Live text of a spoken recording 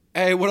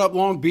Hey, what up,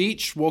 Long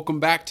Beach?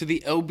 Welcome back to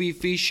the LB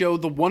Fee Show,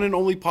 the one and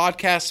only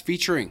podcast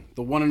featuring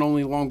the one and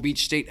only Long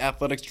Beach State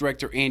Athletics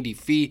Director, Andy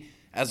Fee.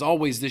 As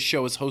always, this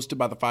show is hosted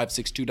by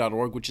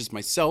the562.org, which is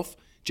myself,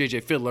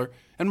 JJ Fiddler,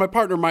 and my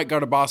partner, Mike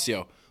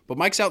Gardabasio. But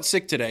Mike's out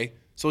sick today,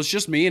 so it's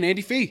just me and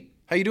Andy Fee.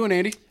 How you doing,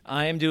 Andy?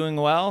 I am doing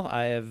well.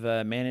 I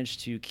have managed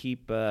to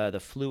keep the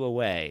flu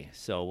away,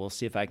 so we'll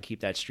see if I can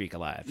keep that streak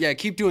alive. Yeah,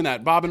 keep doing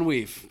that. Bob and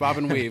weave.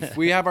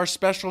 We have our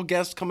special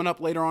guest coming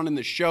up later on in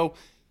the show,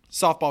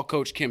 softball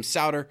coach Kim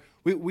Sowder.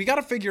 We got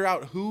to figure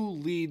out who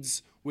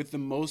leads with the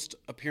most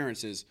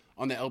appearances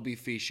on the LB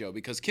Fee Show,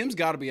 because Kim's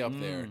got to be up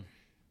there.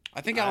 I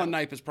think Alan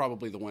Knipe is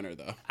probably the winner,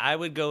 though. I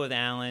would go with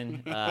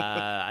Alan.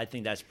 I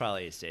think that's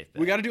probably a safe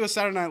bet. We got to do a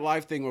Saturday Night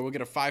Live thing where we'll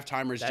get a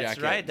five-timers jacket. That's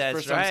right.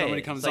 First time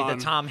somebody comes it's like on.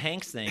 the Tom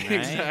Hanks thing, right?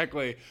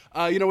 Exactly.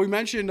 We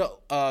mentioned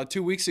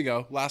 2 weeks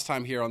ago, last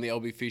time here on the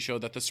LB Fee Show,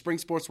 that the spring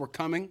sports were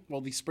coming. Well,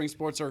 these spring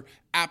sports are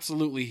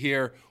absolutely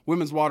here.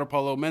 Women's water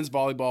polo, men's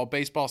volleyball,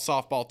 baseball,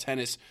 softball,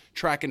 tennis,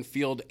 track and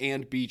field,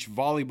 and beach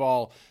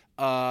volleyball.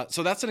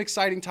 So that's an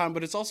exciting time,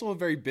 but it's also a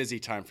very busy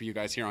time for you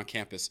guys here on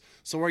campus.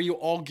 So are you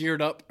all geared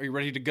up? Are you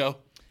ready to go?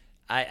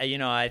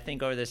 I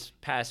think over this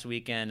past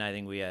weekend, I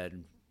think we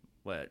had,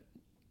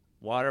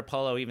 water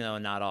polo, even though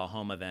not all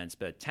home events,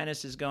 but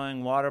tennis is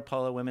going, water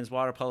polo, women's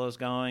water polo is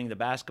going, the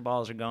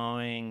basketballs are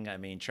going,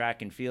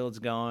 track and field's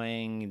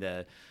going,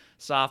 the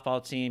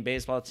softball team,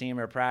 baseball team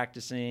are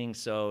practicing,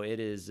 so it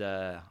is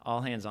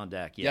all hands on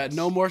deck, yes. Yeah,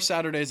 no more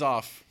Saturdays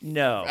off.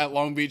 No. At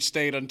Long Beach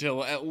State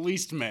until at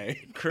least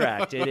May.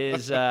 Correct. It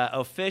is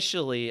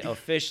officially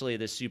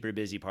the super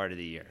busy part of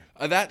the year.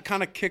 That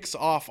kind of kicks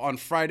off on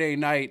Friday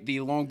night, the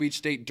Long Beach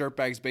State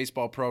Dirtbags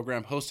baseball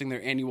program hosting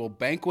their annual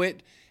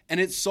banquet, and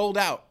it's sold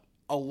out.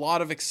 A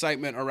lot of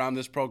excitement around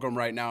this program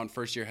right now, and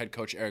first-year head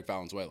coach Eric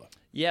Valenzuela.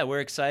 Yeah, we're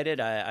excited.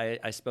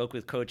 I spoke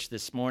with Coach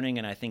this morning,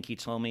 and I think he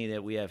told me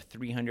that we have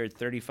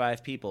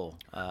 335 people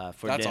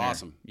for dinner. That's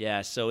awesome.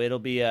 Yeah, so it'll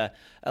be a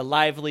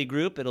lively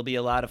group. It'll be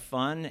a lot of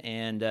fun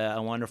and a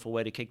wonderful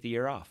way to kick the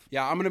year off.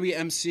 Yeah, I'm going to be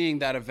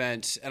emceeing that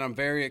event, and I'm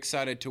very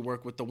excited to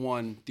work with the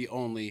one, the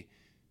only,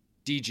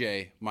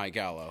 DJ Mike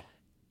Gallo.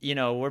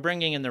 We're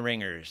bringing in the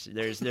ringers. It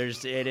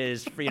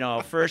is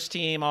first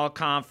team, all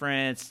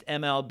conference,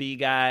 MLB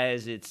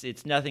guys.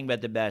 It's nothing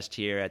but the best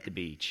here at the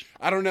beach.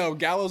 I don't know.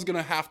 Gallo's going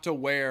to have to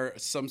wear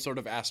some sort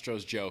of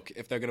Astros joke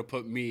if they're going to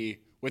put me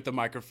with the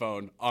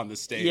microphone on the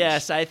stage.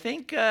 Yes, I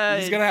think he's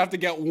going to have to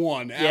get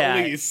one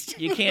at least.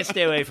 You can't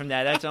stay away from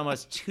that. That's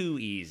almost too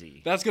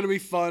easy. That's going to be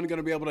fun. Going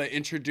to be able to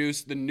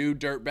introduce the new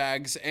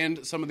Dirtbags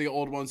and some of the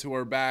old ones who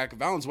are back.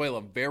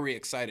 Valenzuela very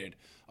excited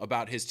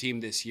about his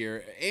team this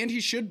year, and he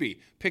should be.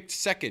 Picked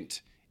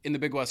second in the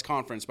Big West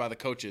Conference by the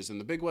coaches,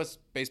 and the Big West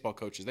baseball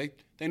coaches,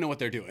 they know what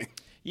they're doing.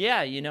 Yeah,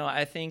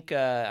 I think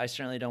I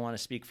certainly don't want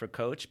to speak for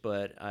Coach,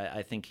 but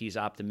I think he's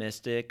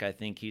optimistic. I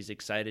think he's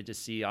excited to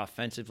see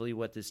offensively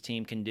what this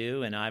team can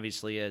do, and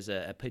obviously as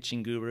a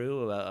pitching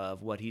guru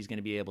of what he's going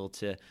to be able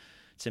to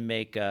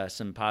make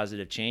some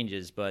positive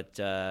changes.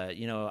 But,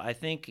 I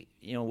think,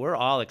 we're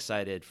all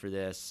excited for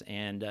this,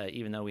 and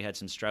even though we had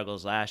some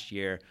struggles last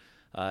year,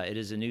 it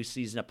is a new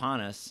season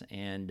upon us,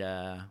 and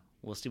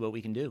we'll see what we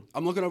can do.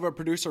 I'm looking over at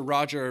producer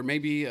Roger,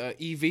 maybe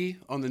EV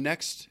on the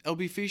next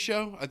LB Fee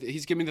Show.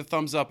 He's giving me the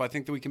thumbs up. I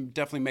think that we can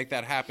definitely make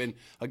that happen.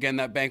 Again,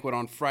 that banquet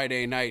on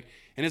Friday night.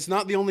 And it's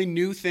not the only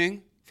new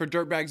thing for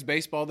Dirtbags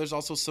baseball. There's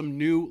also some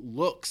new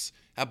looks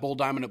at Bull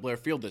Diamond at Blair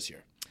Field this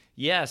year.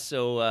 Yeah,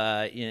 so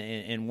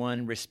in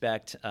one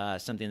respect,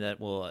 something that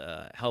will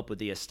help with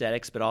the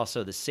aesthetics, but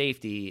also the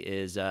safety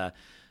is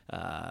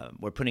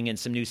we're putting in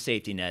some new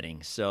safety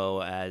netting.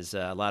 So as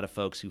a lot of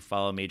folks who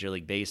follow Major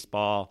League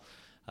Baseball,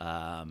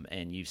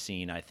 and you've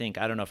seen, I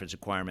don't know if it's a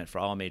requirement for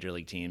all Major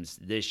League teams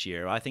this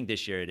year. I think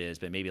this year it is,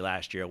 but maybe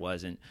last year it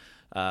wasn't.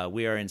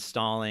 We are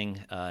installing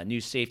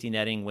new safety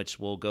netting, which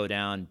will go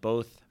down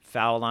both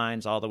foul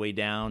lines all the way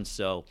down.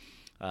 So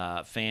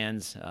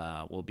fans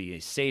will be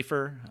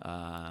safer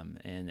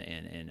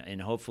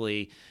and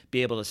hopefully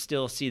be able to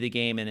still see the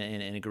game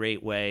in a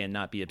great way and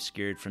not be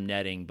obscured from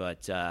netting.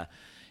 But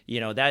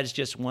that is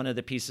just one of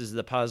the pieces of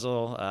the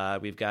puzzle.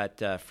 We've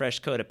got a fresh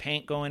coat of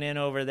paint going in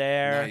over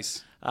there.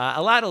 Nice.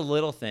 A lot of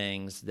little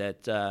things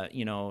that,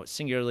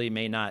 singularly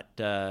may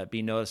not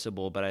be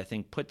noticeable, but I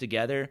think put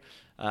together,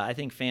 I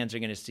think fans are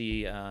going to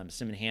see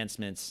some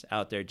enhancements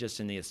out there just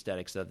in the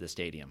aesthetics of the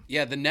stadium.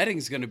 Yeah, the netting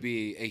is going to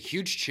be a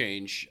huge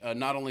change,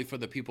 not only for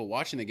the people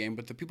watching the game,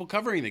 but the people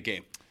covering the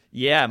game.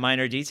 Yeah,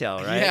 minor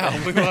detail, right?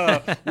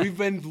 Yeah, we've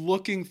been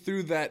looking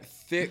through that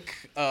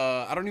thick,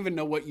 I don't even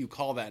know what you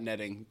call that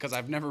netting, because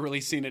I've never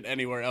really seen it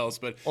anywhere else.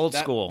 But old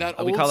school.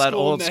 We call that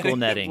old school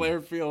netting.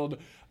 Blair Field,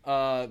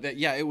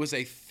 it was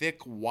a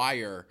thick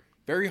wire,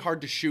 very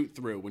hard to shoot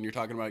through when you're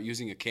talking about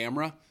using a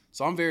camera.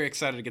 So I'm very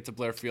excited to get to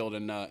Blair Field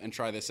and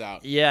try this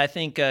out. Yeah, I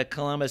think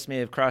Columbus may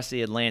have crossed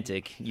the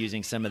Atlantic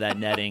using some of that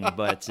netting,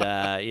 but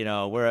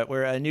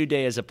we're a new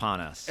day is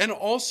upon us. And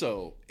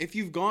also, if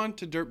you've gone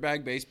to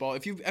Dirtbag baseball,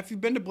 if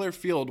you've been to Blair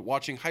Field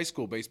watching high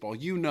school baseball,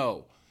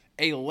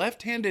 a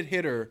left-handed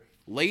hitter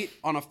late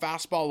on a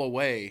fastball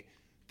away,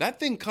 that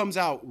thing comes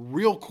out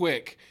real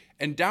quick.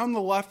 And down the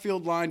left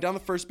field line, down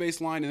the first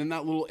base line, and then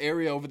that little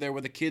area over there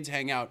where the kids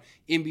hang out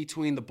in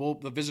between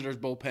the visitors'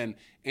 bullpen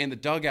and the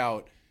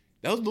dugout,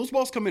 those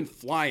balls come in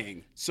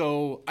flying.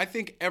 So I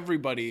think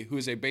everybody who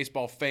is a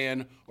baseball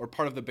fan or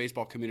part of the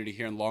baseball community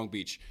here in Long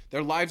Beach,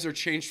 their lives are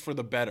changed for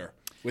the better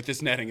with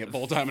this netting at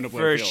Bull Diamond and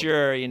Blair Field. For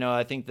sure.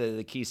 I think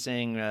the key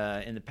saying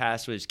in the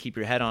past was keep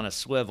your head on a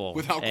swivel.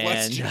 Without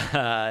question.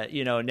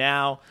 And,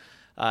 now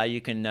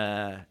you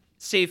can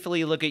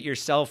safely look at your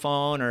cell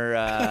phone or,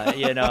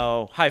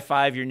 high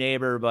five your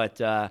neighbor. But,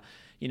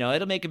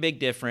 it'll make a big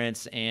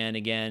difference. And,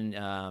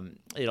 again,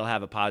 it'll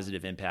have a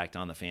positive impact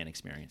on the fan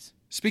experience.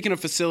 Speaking of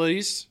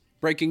facilities,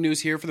 breaking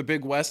news here for the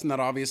Big West, and that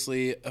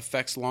obviously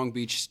affects Long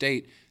Beach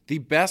State. The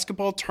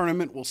basketball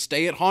tournament will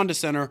stay at Honda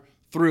Center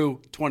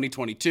through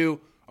 2022.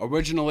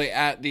 Originally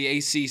at the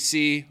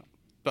ACC,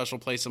 special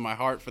place in my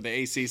heart for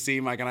the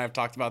ACC. Mike and I have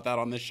talked about that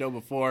on this show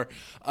before.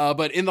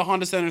 But in the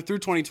Honda Center through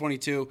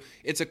 2022,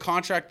 it's a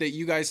contract that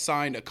you guys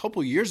signed a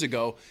couple years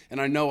ago. And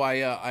I know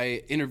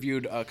I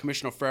interviewed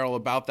Commissioner Farrell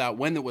about that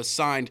when it was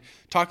signed,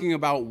 talking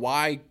about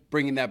why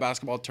bringing that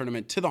basketball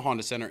tournament to the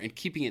Honda Center and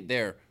keeping it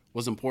there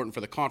was important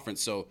for the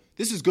conference. So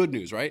this is good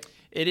news, right?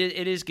 It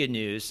is good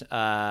news.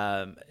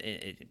 Per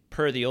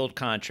the old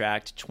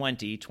contract,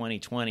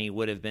 2020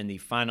 would have been the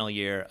final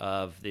year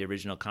of the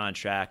original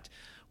contract.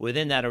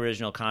 Within that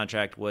original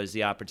contract was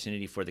the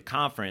opportunity for the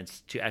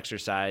conference to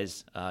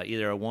exercise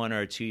either a 1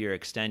 or a 2 year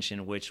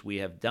extension, which we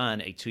have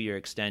done, a 2 year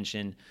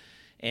extension.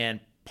 And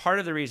part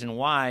of the reason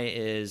why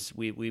is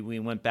we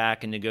went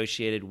back and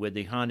negotiated with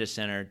the Honda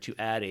Center to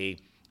add a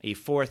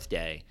fourth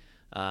day.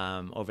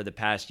 Over the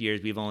past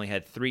years, we've only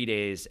had 3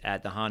 days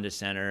at the Honda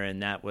Center,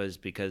 and that was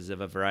because of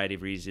a variety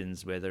of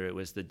reasons, whether it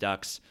was the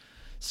Ducks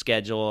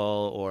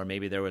schedule or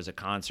maybe there was a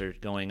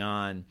concert going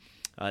on.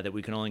 That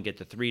we can only get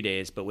to 3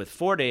 days. But with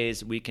 4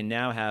 days, we can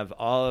now have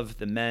all of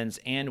the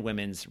men's and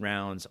women's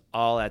rounds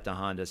all at the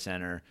Honda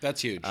Center. That's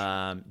huge.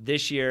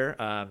 This year,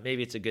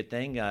 maybe it's a good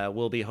thing.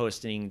 We'll be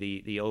hosting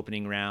the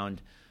opening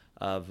round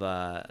of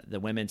the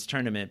women's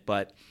tournament.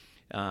 But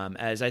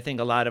as I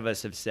think a lot of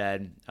us have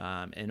said,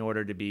 in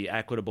order to be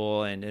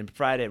equitable and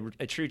provide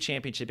a true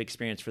championship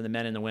experience for the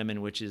men and the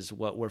women, which is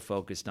what we're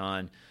focused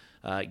on,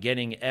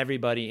 getting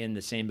everybody in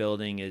the same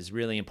building is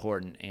really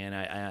important. And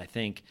I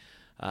think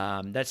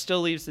that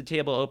still leaves the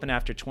table open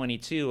after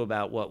 22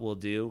 about what we'll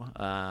do.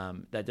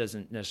 That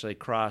doesn't necessarily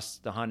cross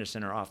the Honda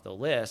Center off the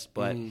list,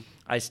 but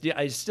I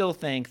still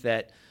think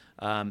that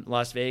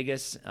Las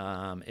Vegas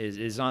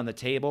is on the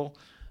table.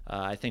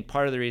 I think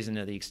part of the reason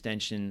of the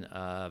extension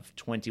of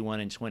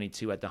 21 and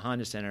 22 at the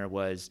Honda Center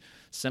was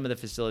some of the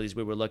facilities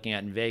we were looking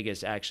at in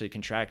Vegas actually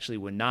contractually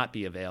would not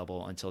be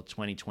available until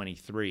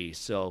 2023.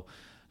 So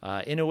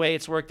in a way,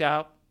 it's worked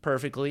out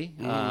perfectly.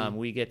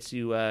 We get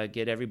to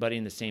get everybody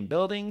in the same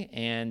building,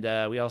 and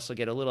we also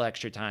get a little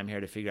extra time here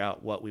to figure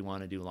out what we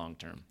want to do long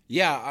term.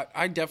 Yeah,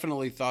 I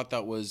definitely thought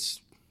that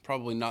was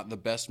probably not the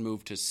best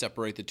move to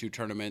separate the two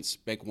tournaments,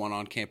 make one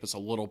on campus a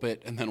little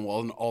bit, and then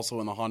one also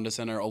in the Honda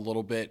Center a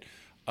little bit.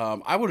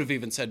 I would have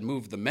even said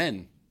move the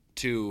men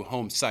to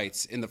home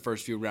sites in the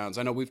first few rounds.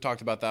 I know we've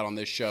talked about that on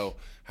this show,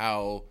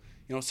 how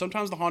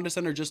sometimes the Honda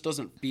Center just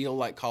doesn't feel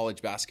like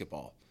college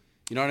basketball.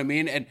 You know what I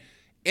mean?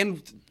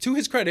 And to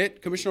his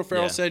credit, Commissioner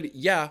Farrell said,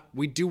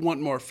 we do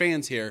want more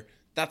fans here.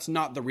 That's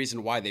not the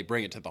reason why they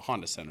bring it to the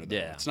Honda Center, though.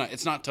 Yeah.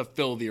 It's not to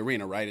fill the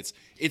arena, right?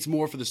 It's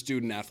more for the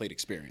student-athlete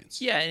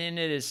experience. Yeah, and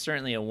it is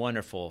certainly a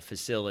wonderful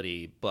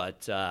facility.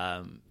 But,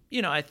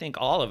 I think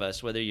all of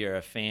us, whether you're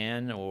a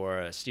fan or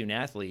a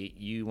student-athlete,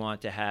 you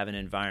want to have an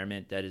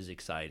environment that is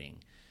exciting.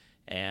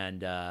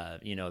 And,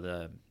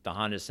 the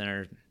Honda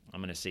Center,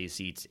 I'm going to say,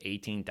 seats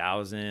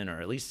 18,000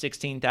 or at least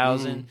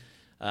 16,000.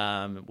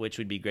 Which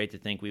would be great to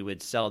think we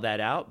would sell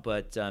that out.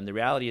 But the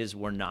reality is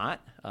we're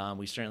not.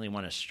 We certainly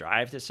want to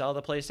strive to sell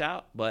the place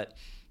out. But,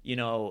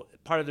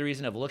 part of the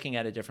reason of looking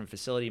at a different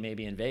facility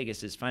maybe in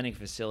Vegas is finding a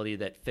facility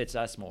that fits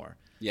us more,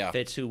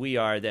 fits who we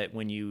are, that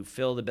when you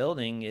fill the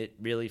building, it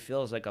really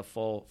feels like a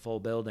full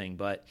building.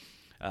 But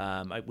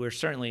we're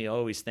certainly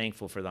always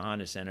thankful for the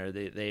Honda Center.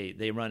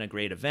 They run a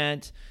great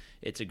event.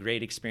 It's a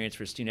great experience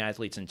for student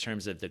athletes in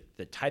terms of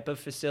the type of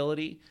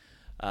facility.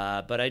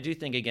 But I do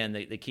think, again,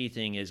 the key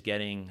thing is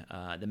getting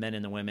the men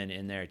and the women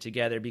in there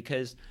together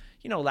because,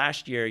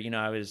 last year,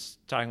 I was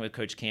talking with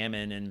Coach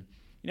Cameron and,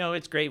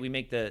 it's great we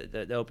make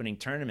the opening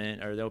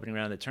tournament or the opening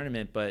round of the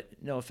tournament, but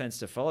no offense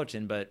to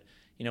Fullerton, but,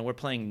 we're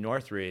playing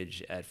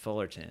Northridge at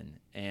Fullerton.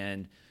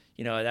 And,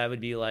 that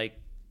would be like,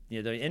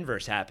 the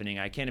inverse happening.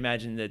 I can't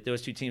imagine that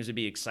those two teams would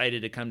be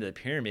excited to come to the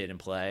Pyramid and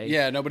play.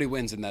 Yeah, nobody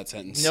wins in that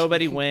sentence.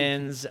 Nobody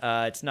wins.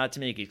 It's not to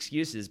make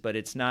excuses, but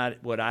it's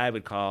not what I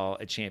would call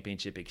a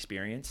championship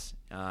experience.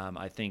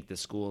 I think the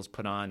schools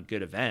put on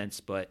good events,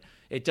 but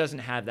it doesn't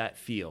have that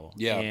feel.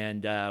 Yeah.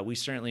 And we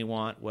certainly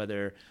want,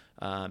 whether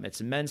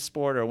it's a men's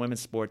sport or a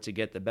women's sport to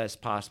get the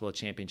best possible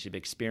championship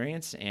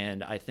experience.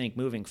 And I think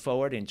moving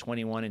forward in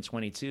 21 and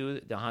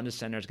 22, the Honda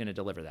Center is going to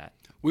deliver that.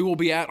 We will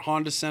be at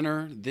Honda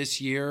Center this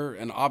year,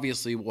 and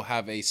obviously we'll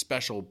have a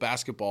special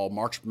basketball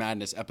March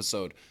Madness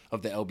episode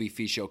of the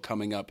LBF Show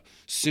coming up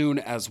soon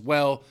as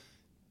well.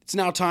 It's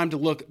now time to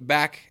look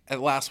back at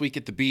last week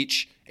at the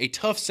beach. A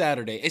tough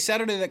Saturday, a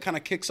Saturday that kind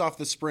of kicks off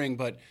the spring,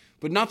 but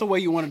not the way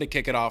you wanted to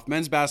kick it off.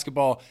 Men's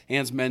basketball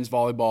and men's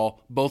volleyball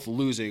both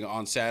losing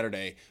on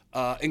Saturday.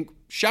 And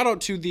shout out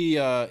to the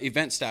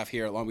event staff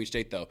here at Long Beach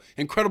State, though.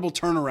 Incredible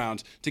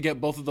turnaround to get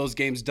both of those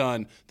games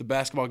done. The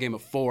basketball game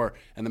at 4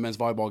 and the men's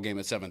volleyball game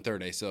at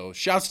 7:30. So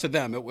shouts to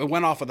them. It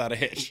went off without a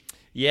hitch.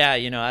 Yeah,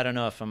 I don't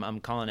know if I'm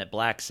calling it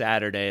Black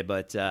Saturday,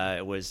 but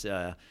it was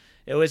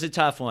a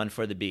tough one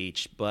for the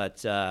beach.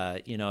 But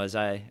as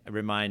I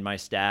remind my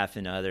staff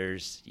and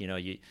others,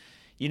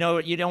 you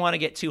don't want to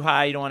get too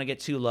high, you don't want to get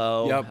too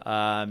low.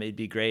 Yep. It'd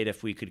be great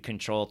if we could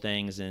control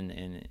things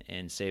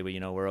and say,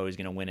 well, we're always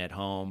going to win at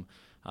home.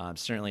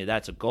 Certainly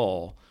that's a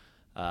goal.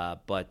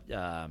 But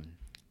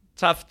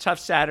tough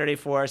Saturday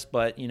for us,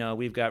 but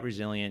we've got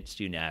resilient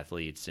student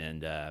athletes,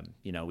 and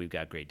we've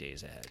got great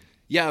days ahead.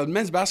 Yeah, the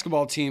men's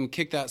basketball team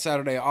kicked that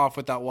Saturday off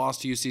with that loss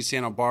to UC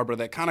Santa Barbara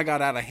that kind of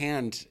got out of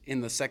hand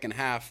in the second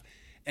half.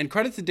 And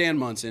credit to Dan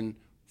Munson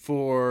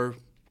for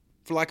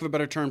lack of a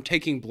better term,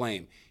 taking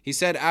blame. He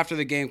said after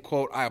the game,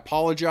 quote, "I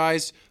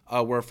apologize.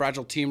 We're a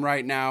fragile team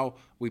right now.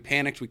 We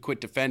panicked. We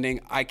quit defending.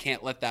 I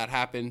can't let that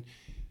happen."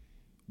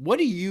 What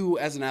do you,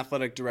 as an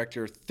athletic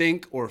director,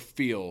 think or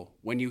feel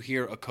when you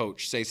hear a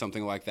coach say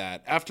something like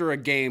that after a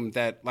game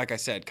that, like I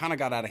said, kind of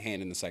got out of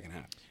hand in the second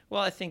half?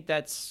 Well, I think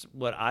that's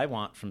what I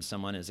want from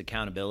someone is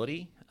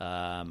accountability,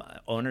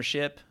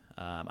 ownership.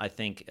 I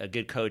think a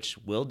good coach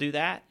will do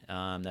that.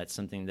 That's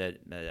something that,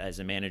 as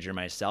a manager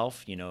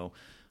myself, you don't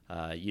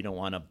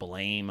want to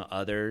blame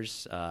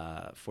others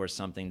for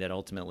something that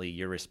ultimately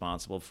you're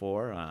responsible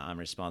for. I'm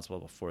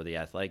responsible for the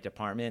athletic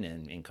department,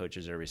 and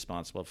coaches are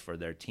responsible for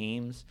their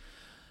teams.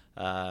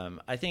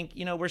 I think,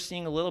 we're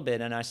seeing a little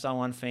bit, and I saw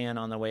one fan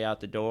on the way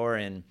out the door,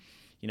 and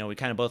we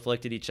kind of both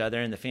looked at each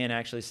other, and the fan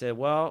actually said,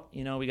 well,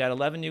 we got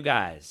 11 new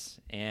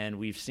guys, and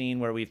we've seen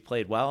where we've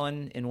played well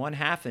in one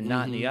half and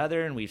not in the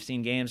other, and we've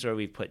seen games where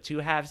we've put two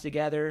halves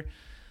together.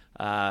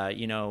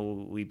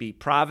 We beat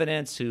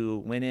Providence,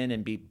 who went in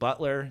and beat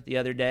Butler the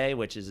other day,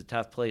 which is a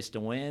tough place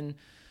to win.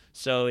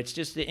 So it's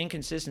just the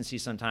inconsistency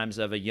sometimes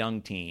of a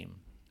young team,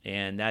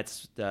 and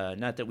that's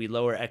not that we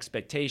lower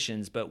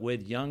expectations, but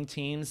with young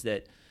teams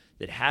that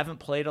haven't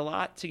played a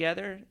lot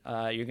together,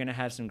 you're going to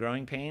have some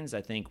growing pains.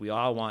 I think we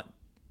all want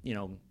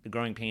the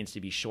growing pains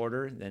to be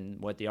shorter than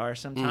what they are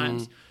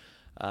sometimes.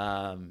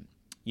 I'm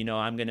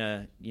going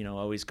to,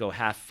 always go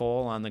half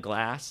full on the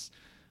glass.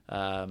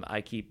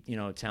 I keep,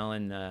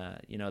 telling,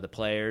 the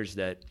players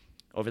that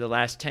over the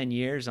last 10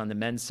 years on the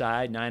men's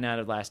side, 9 out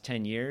of the last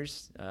 10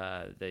 years,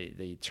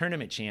 the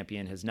tournament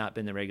champion has not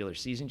been the regular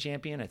season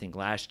champion. I think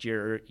last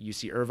year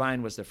UC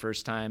Irvine was the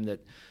first time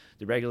that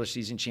the regular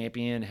season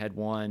champion had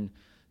won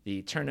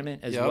the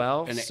tournament as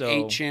well. And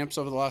 8 champs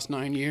over the last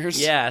 9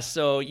 years. Yeah,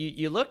 so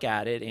you look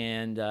at it,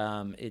 and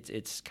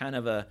it's kind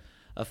of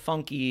a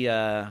funky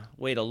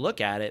way to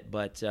look at it,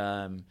 but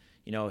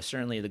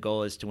certainly the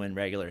goal is to win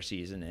regular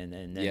season and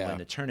then win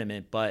the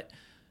tournament. But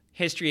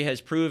history has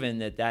proven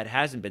that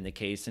hasn't been the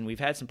case, and we've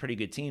had some pretty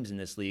good teams in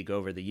this league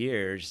over the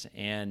years.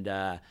 And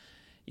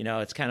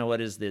it's kind of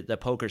what is the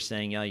poker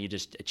saying? You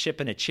just a chip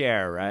in a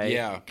chair, right?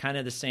 Yeah, kind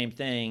of the same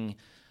thing.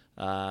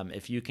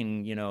 If you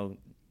can,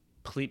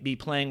 be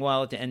playing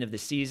well at the end of the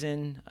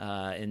season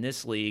in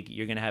this league,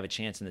 you're going to have a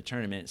chance in the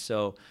tournament.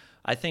 So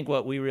I think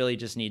what we really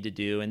just need to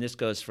do, and this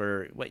goes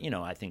for what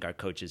I think our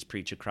coaches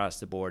preach across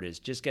the board, is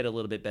just get a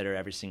little bit better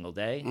every single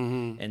day,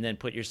 and then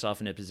put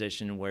yourself in a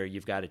position where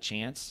you've got a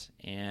chance.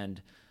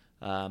 And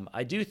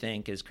I do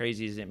think, as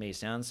crazy as it may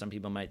sound, some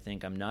people might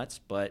think I'm nuts,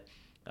 but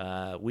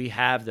we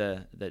have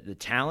the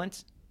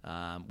talent.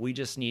 We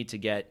just need to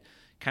get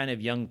kind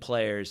of young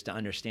players to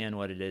understand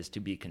what it is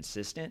to be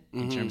consistent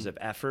in terms of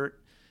effort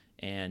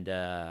and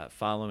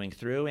following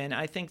through. And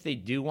I think they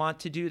do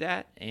want to do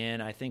that,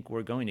 and I think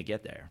we're going to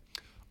get there.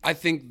 I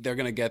think they're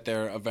going to get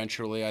there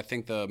eventually. I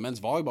think the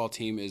men's volleyball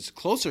team is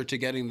closer to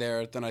getting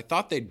there than I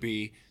thought they'd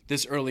be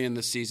this early in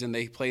the season.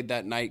 They played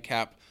that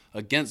nightcap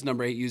against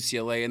number 8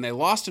 UCLA, and they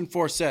lost in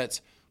 4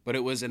 sets, but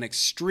it was an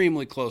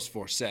extremely close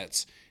 4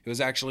 sets. It was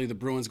actually the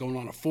Bruins going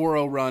on a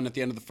 4-0 run at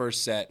the end of the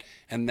first set,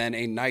 and then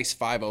a nice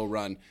 5-0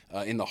 run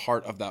in the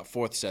heart of that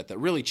 4th set that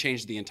really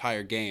changed the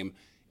entire game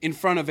in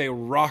front of a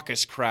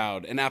raucous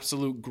crowd, an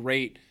absolute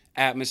great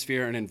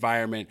atmosphere and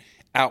environment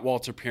at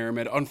Walter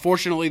Pyramid.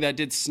 Unfortunately, that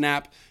did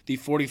snap the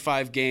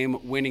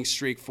 45-game winning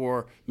streak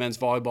for men's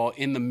volleyball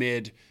in the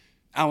mid.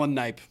 Alan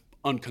Knipe,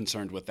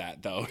 unconcerned with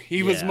that, though.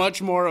 He was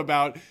much more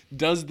about,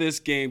 does this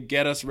game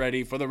get us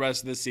ready for the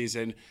rest of the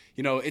season?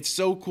 It's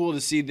so cool to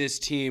see this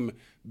team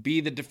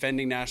be the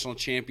defending national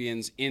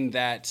champions in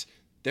that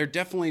they're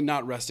definitely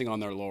not resting on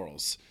their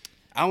laurels.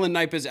 Alan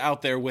Knipe is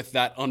out there with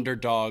that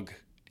underdog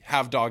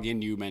have dog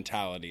in you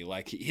mentality.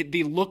 Like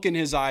the look in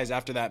his eyes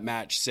after that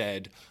match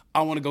said,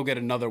 I want to go get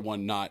another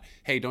one, not,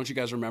 hey, don't you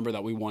guys remember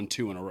that we won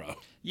 2 in a row?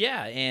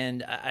 Yeah,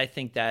 and I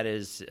think that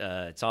is,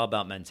 it's all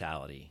about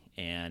mentality.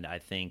 And I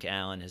think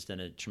Alan has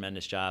done a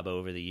tremendous job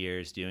over the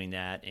years doing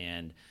that.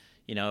 And,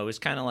 it was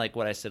kind of like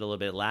what I said a little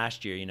bit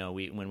last year,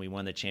 when we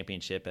won the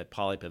championship at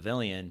Pauley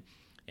Pavilion,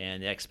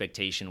 and the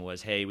expectation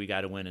was, hey, we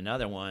got to win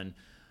another one.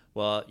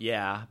 Well,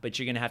 yeah, but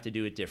you're going to have to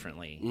do it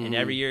differently. Mm-hmm. And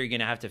every year you're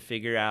going to have to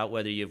figure out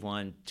whether you've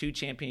won 2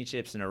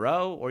 championships in a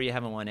row or you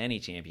haven't won any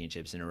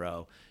championships in a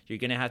row. You're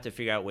going to have to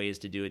figure out ways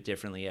to do it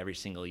differently every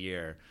single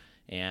year.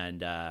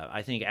 And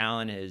I think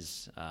Alan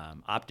is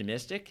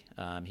optimistic.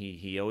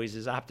 He always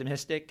is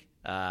optimistic.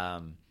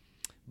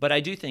 But I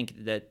do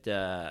think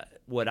that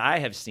what I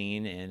have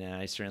seen, and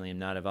I certainly am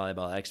not a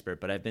volleyball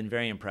expert, but I've been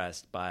very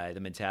impressed by the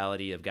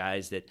mentality of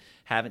guys that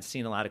haven't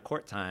seen a lot of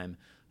court time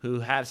who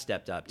have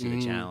stepped up to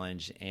the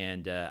challenge.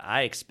 And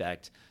I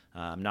expect,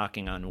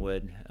 knocking on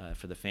wood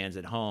for the fans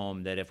at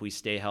home, that if we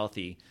stay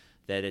healthy,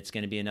 that it's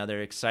going to be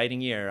another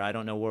exciting year. I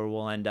don't know where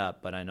we'll end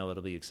up, but I know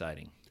it'll be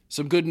exciting.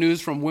 Some good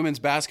news from women's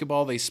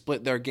basketball. They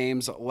split their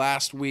games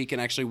last week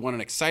and actually won an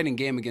exciting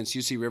game against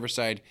UC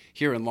Riverside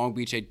here in Long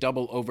Beach, a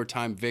double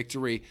overtime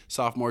victory.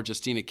 Sophomore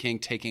Justina King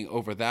taking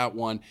over that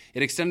one.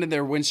 It extended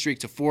their win streak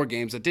to 4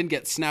 games. That didn't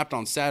get snapped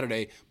on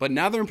Saturday, but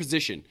now they're in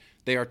position.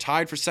 They are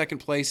tied for second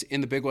place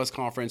in the Big West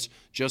Conference,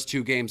 just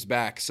 2 games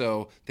back,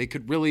 so they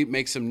could really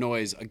make some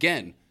noise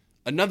again.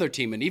 Another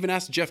team, and even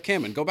asked Jeff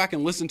Cameron, go back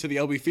and listen to the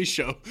LBF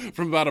show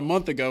from about a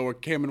month ago where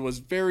Cameron was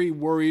very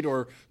worried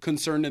or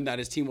concerned in that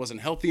his team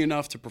wasn't healthy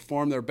enough to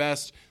perform their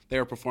best. They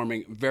are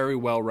performing very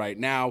well right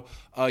now.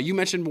 You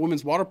mentioned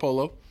women's water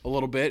polo a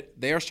little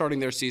bit. They are starting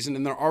their season,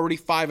 and they're already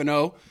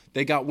 5-0.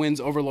 They got wins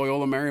over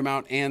Loyola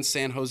Marymount and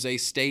San Jose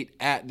State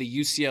at the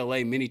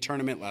UCLA mini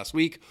tournament last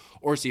week.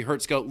 Orsi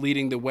Hertzgelt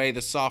leading the way.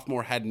 The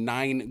sophomore had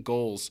 9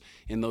 goals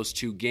in those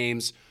 2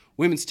 games.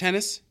 Women's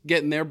tennis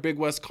getting their Big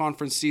West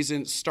Conference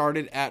season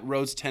started at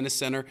Rhodes Tennis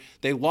Center.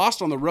 They lost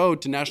on the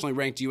road to nationally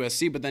ranked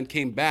USC, but then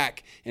came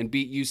back and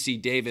beat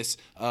UC Davis.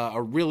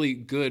 A really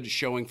good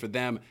showing for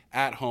them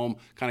at home,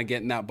 kind of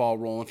getting that ball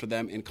rolling for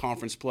them in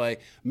conference play.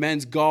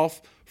 Men's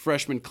golf,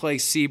 freshman Clay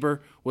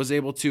Sieber was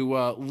able to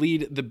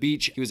lead the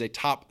beach. He was a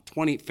top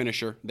 20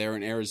 finisher there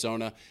in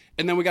Arizona.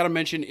 And then we got to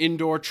mention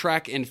indoor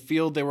track and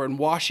field. They were in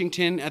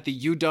Washington at the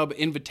UW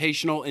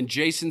Invitational, and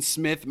Jason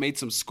Smith made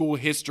some school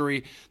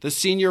history. The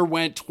senior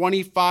went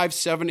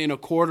 25-7 in a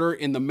quarter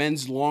in the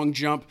men's long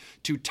jump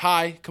to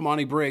tie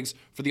Kamani Briggs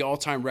for the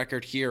all-time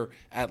record here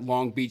at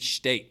Long Beach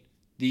State.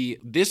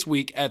 This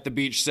week at the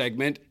beach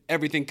segment,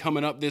 everything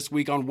coming up this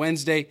week on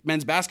Wednesday.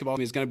 Men's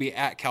basketball is going to be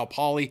at Cal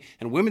Poly,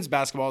 and women's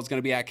basketball is going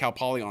to be at Cal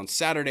Poly on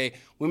Saturday.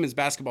 Women's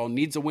basketball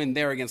needs a win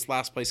there against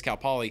last place Cal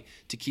Poly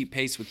to keep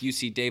pace with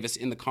UC Davis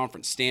in the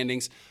conference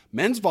standings.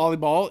 Men's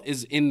volleyball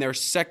is in their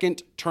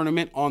second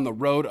tournament on the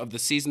road of the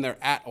season.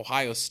 They're at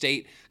Ohio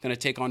State, going to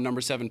take on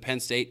number 7 Penn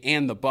State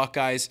and the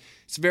Buckeyes.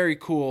 It's very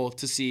cool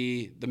to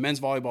see the men's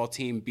volleyball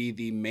team be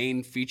the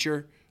main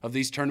feature of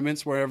these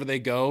tournaments. Wherever they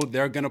go,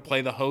 they're going to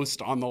play the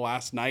host on the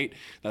last night.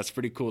 That's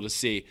pretty cool to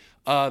see.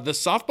 The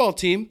softball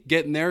team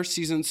getting their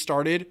season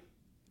started,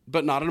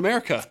 but not in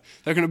America.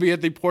 They're going to be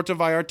at the Puerto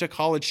Vallarta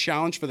College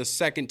Challenge for the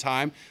second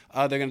time.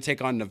 They're going to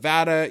take on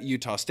Nevada,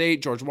 Utah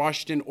State, George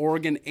Washington,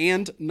 Oregon,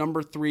 and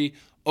number 3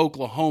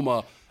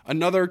 Oklahoma.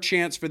 Another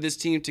chance for this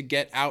team to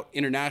get out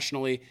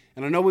internationally.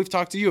 And I know we've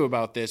talked to you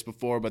about this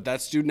before, but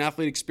that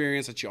student-athlete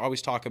experience that you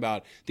always talk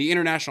about, the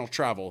international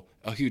travel,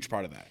 a huge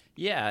part of that.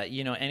 Yeah,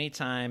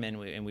 anytime, and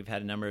we've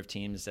had a number of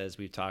teams, as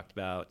we've talked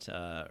about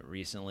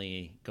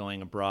recently,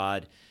 going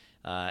abroad.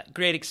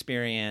 Great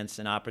experience,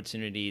 an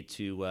opportunity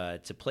to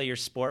play your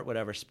sport,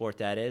 whatever sport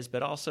that is,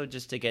 but also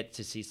just to get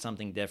to see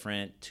something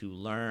different, to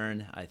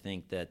learn. I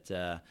think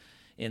that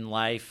in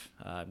life,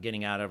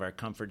 getting out of our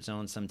comfort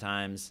zone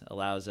sometimes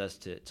allows us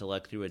to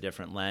look through a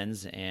different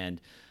lens,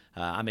 and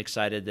I'm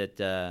excited that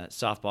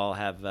softball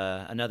have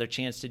another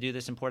chance to do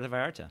this in Puerto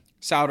Vallarta.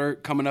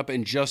 Sowder coming up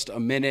in just a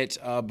minute.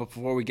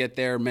 Before we get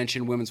there,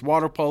 mention women's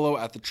water polo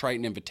at the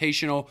Triton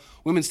Invitational.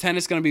 Women's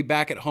tennis going to be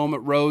back at home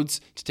at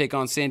Rhodes to take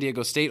on San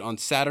Diego State on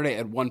Saturday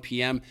at 1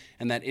 p.m.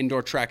 And that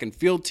indoor track and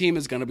field team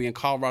is going to be in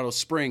Colorado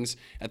Springs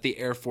at the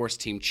Air Force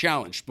Team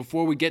Challenge.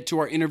 Before we get to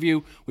our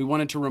interview, we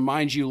wanted to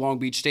remind you Long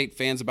Beach State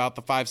fans about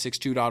the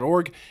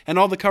 562.org and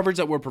all the coverage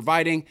that we're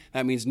providing.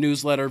 That means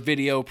newsletter,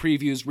 video,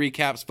 previews,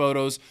 recaps,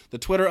 photos, the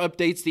Twitter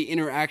updates, the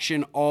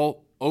interaction,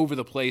 all over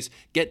the place.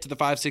 Get to the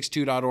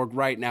 562.org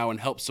right now and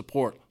help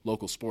support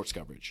local sports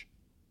coverage.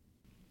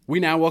 We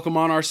now welcome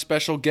on our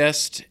special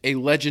guest, a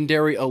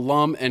legendary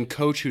alum and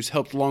coach who's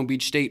helped Long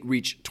Beach State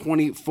reach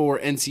 24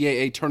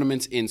 NCAA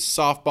tournaments in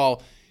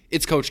softball.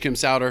 It's Coach Kim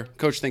Sowder.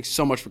 Coach, thanks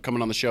so much for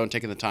coming on the show and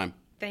taking the time.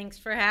 Thanks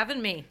for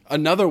having me.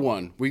 Another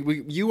one.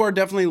 You are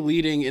definitely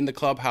leading in the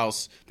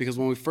clubhouse because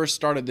when we first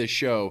started this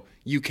show,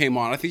 you came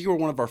on. I think you were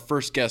one of our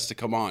first guests to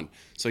come on.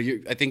 So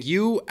I think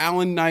you,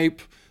 Alan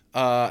Knipe,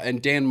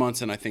 and Dan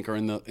Munson, I think, are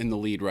in the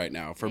lead right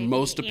now for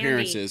most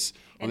appearances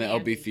on the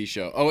LBF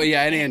show. Oh,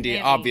 yeah, and Andy,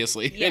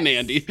 obviously. Yes. And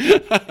Andy.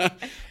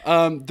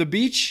 The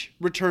Beach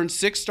returned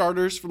 6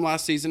 starters from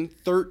last season,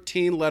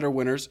 13 letter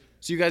winners.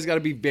 So you guys got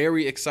to be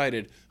very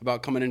excited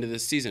about coming into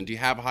this season. Do you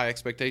have high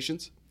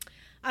expectations?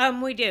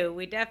 We do.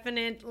 We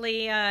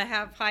definitely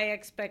have high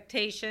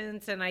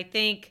expectations, and I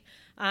think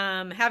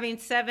having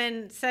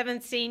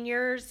seven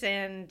seniors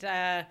and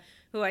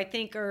who I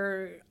think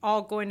are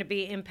all going to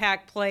be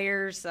impact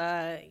players,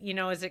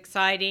 is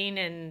exciting,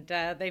 and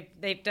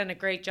they've done a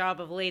great job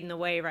of leading the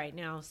way right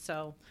now.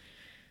 So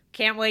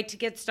can't wait to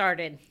get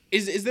started.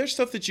 Is there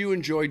stuff that you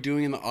enjoy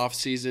doing in the off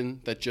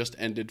season that just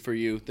ended for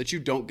you that you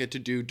don't get to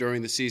do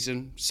during the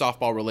season,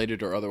 softball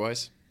related or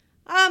otherwise?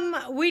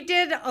 We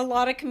did a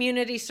lot of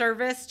community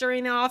service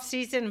during the off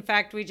season. In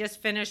fact, we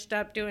just finished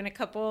up doing a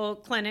couple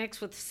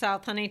clinics with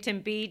South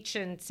Huntington Beach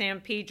and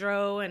San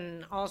Pedro,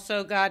 and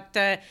also got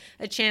a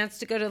chance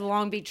to go to the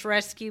Long Beach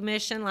Rescue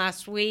Mission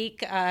last week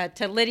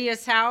to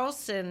Lydia's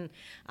house, and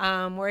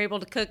we're able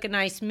to cook a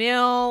nice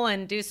meal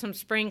and do some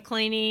spring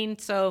cleaning.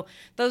 So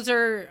those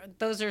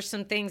are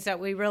some things that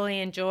we really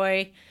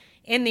enjoy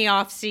in the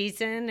off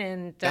season.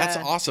 And that's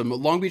awesome.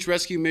 Long Beach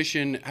Rescue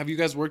Mission, have you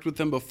guys worked with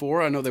them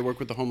before? I know they work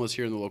with the homeless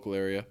here in the local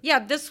area. Yeah,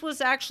 this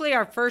was actually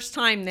our first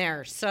time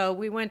there. So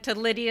we went to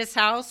Lydia's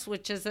house,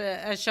 which is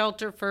a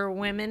shelter for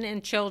women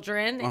and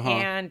children.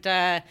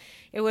 And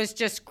it was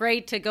just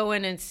great to go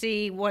in and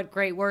see what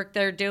great work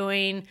they're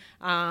doing,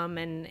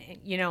 and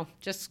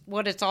just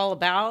what it's all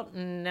about.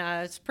 And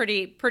it's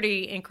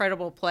pretty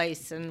incredible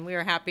place, and we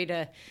were happy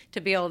to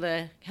be able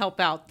to help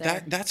out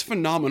there. That's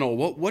phenomenal.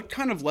 What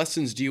kind of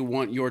lessons do you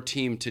want your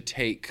team to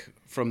take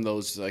from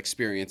those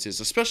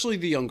experiences, especially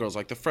the young girls,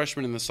 like the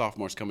freshmen and the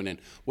sophomores coming in?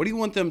 What do you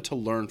want them to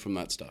learn from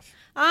that stuff?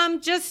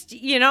 Just,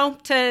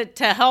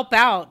 to help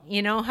out,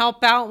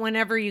 help out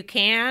whenever you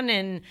can.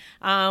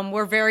 And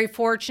we're very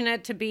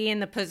fortunate to be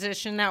in the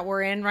position that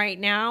we're in right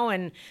now.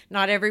 And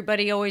not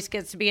everybody always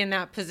gets to be in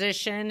that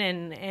position.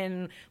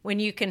 And when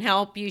you can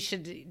help, you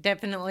should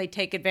definitely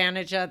take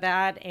advantage of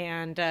that.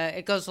 And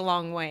it goes a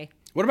long way.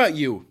 What about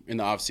you in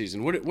the off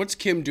season? What's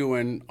Kim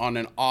doing on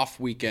an off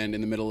weekend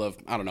in the middle of,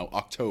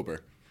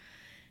 October?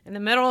 In the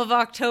middle of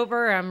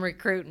October, I'm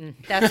recruiting.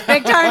 That's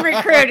big time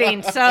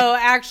recruiting. So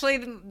actually,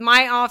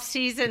 my off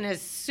season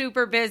is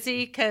super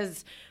busy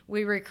because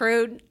we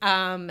recruit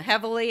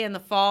heavily in the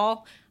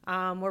fall.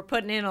 We're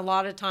putting in a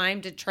lot of time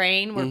to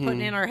train. We're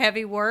putting in our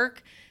heavy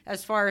work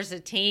as far as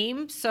a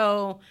team.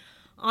 So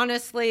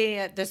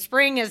honestly, the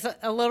spring is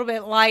a little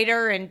bit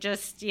lighter and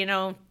just,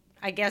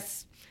 I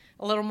guess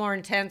a little more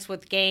intense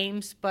with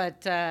games.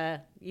 But,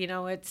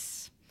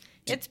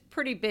 it's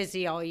pretty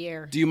busy all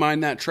year. Do you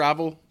mind that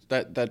travel?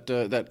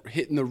 That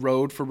hitting the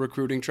road for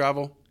recruiting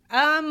travel?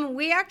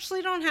 We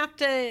actually don't have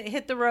to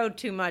hit the road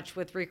too much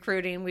with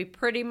recruiting. We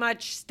pretty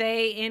much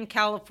stay in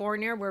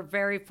California. We're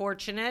very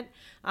fortunate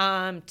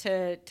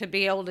to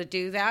be able to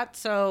do that.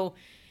 So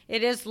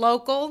it is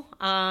local,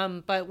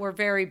 but we're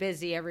very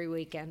busy every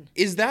weekend.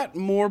 Is that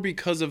more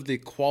because of the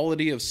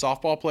quality of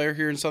softball player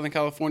here in Southern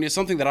California?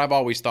 Something that I've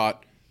always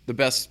thought the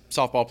best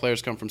softball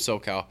players come from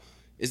SoCal.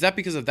 Is that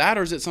because of that,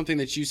 or is it something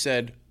that you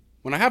said,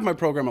 when I have my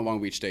program at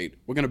Long Beach State,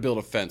 we're going to build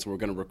a fence and we're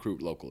going to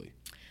recruit locally?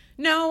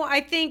 No,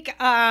 I think,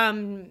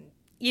 in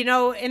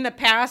the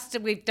past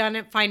we've done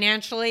it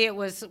financially. It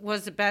was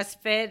the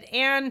best fit.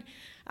 And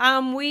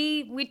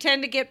we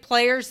tend to get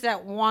players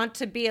that want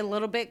to be a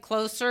little bit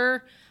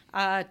closer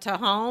to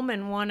home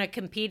and want to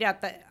compete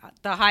at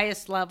the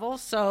highest level.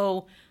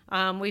 So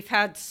we've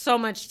had so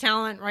much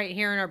talent right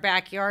here in our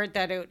backyard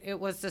that it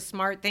was the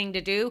smart thing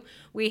to do.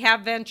 We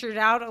have ventured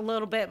out a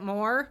little bit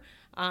more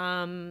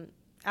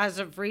as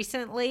of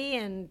recently,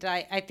 and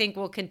I think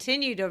we'll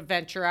continue to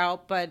venture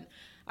out, but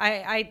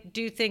I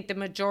do think the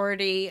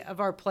majority of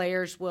our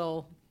players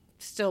will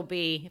still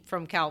be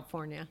from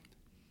California.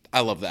 I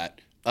love that.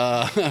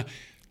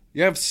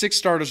 You have 6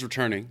 starters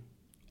returning.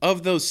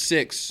 Of those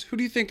 6, who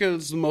do you think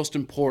is the most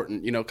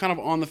important, kind of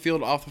on the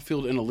field, off the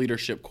field, in a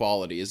leadership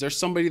quality? Is there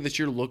somebody that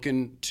you're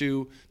looking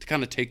to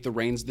kind of take the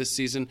reins this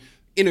season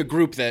in a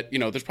group that,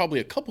 there's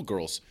probably a couple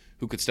girls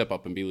who could step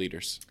up and be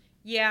leaders?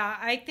 Yeah,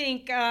 I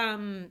think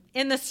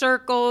in the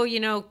circle,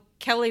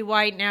 Kelly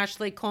White and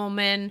Ashley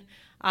Coleman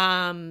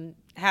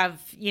have,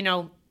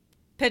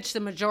 pitched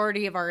the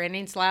majority of our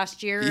innings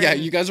last year. Yeah,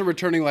 you guys are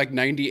returning like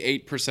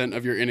 98%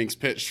 of your innings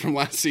pitched from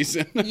last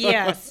season.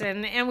 Yes,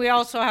 and we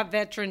also have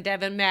veteran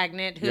Devin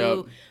Magnet,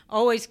 who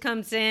always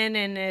comes in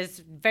and is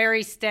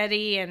very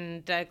steady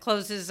and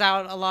closes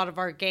out a lot of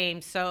our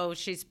games. So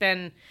she's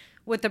been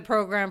with the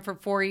program for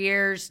 4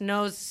 years,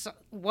 knows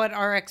what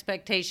our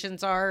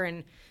expectations are,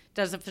 and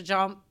does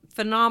a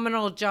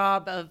phenomenal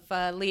job of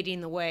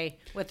leading the way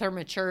with her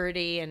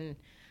maturity, and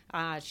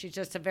she's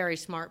just a very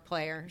smart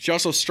player. She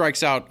also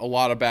strikes out a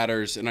lot of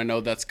batters, and I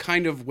know that's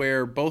kind of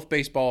where both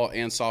baseball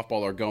and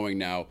softball are going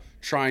now,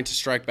 trying to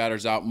strike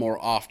batters out more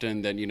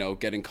often than,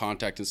 getting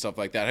contact and stuff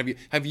like that.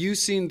 Have you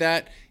seen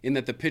that, in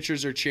that the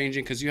pitchers are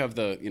changing? Because you have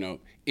the,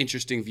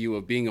 interesting view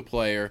of being a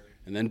player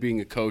and then being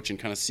a coach and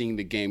kind of seeing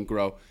the game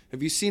grow.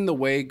 Have you seen the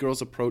way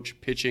girls approach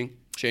pitching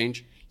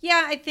change?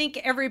 Yeah, I think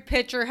every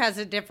pitcher has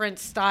a different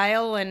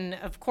style, and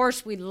of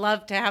course we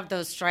love to have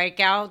those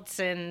strikeouts,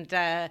 and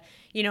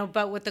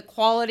but with the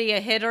quality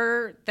of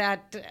hitter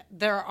that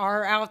there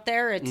are out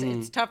there,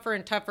 it's tougher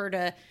and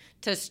tougher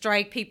to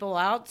strike people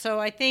out. So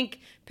I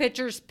think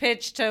pitchers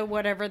pitch to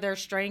whatever their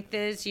strength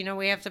is.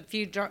 We have a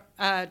few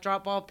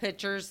drop ball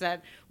pitchers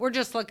that we're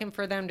just looking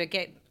for them to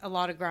get a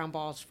lot of ground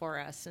balls for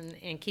us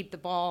and keep the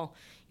ball,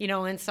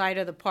 inside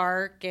of the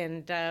park.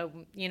 And,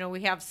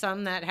 we have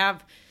some that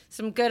have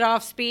some good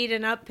off speed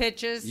and up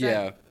pitches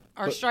that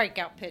are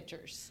strikeout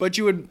pitchers. But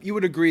you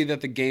would agree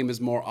that the game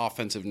is more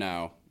offensive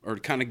now, or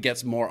kind of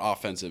gets more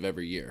offensive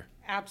every year.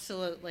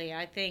 Absolutely.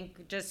 I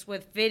think just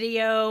with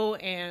video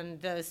and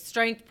the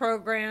strength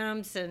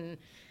programs and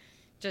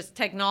just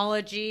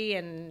technology,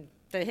 and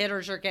the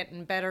hitters are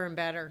getting better and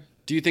better.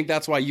 Do you think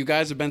that's why you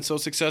guys have been so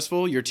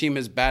successful? Your team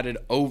has batted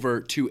over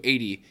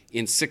 280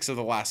 in 6 of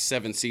the last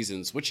 7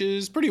 seasons, which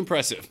is pretty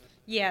impressive.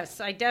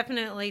 Yes, I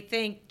definitely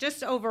think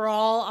just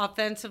overall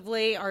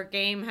offensively our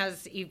game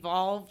has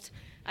evolved,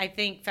 I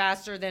think,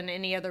 faster than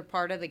any other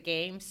part of the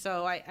game.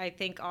 So I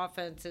think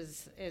offense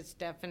is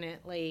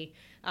definitely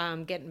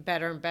getting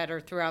better and better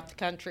throughout the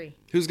country.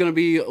 Who's going to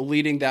be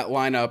leading that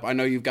lineup? I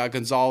know you've got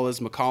Gonzalez,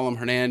 McCollum,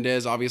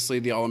 Hernandez, obviously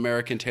the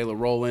All-American Taylor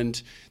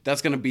Rowland.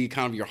 That's going to be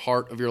kind of your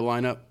heart of your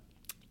lineup?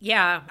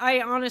 Yeah,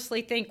 I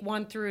honestly think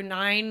 1 through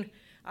 9,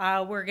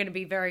 we're going to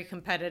be very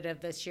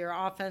competitive this year.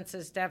 Offense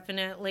is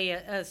definitely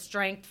a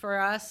strength for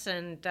us,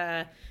 and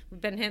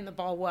we've been hitting the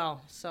ball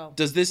well. So,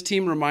 does this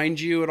team remind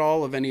you at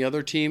all of any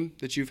other team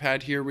that you've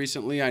had here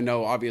recently? I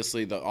know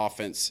obviously the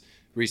offense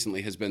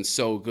recently has been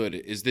so good.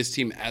 Is this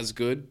team as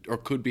good, or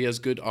could be as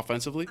good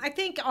offensively? I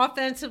think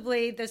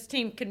offensively this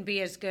team can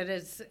be as good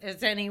as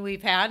any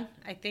we've had.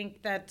 I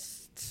think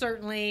that's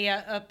certainly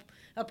a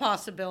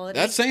possibility.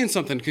 That's saying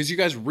something, because you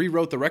guys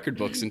rewrote the record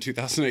books in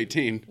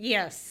 2018.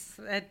 Yes,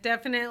 it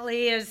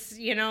definitely is,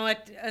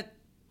 a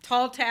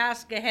tall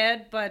task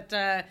ahead, but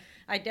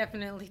I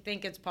definitely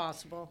think it's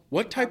possible.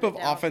 What type of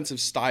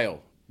offensive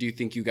style do you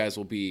think you guys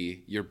will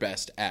be your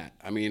best at?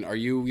 I mean, are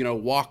you,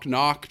 walk,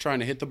 knock, trying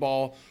to hit the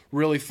ball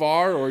really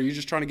far, or are you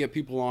just trying to get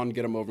people on,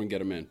 get them over, and get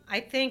them in? I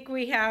think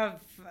we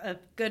have a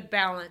good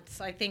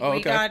balance. I think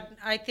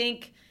I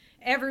think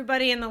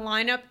everybody in the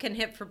lineup can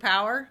hit for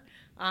power.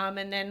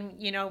 And then,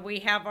 we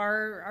have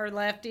our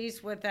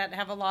lefties that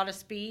have a lot of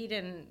speed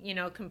and,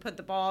 can put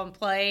the ball in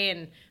play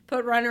and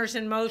put runners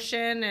in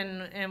motion,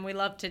 and we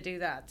love to do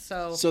that.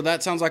 So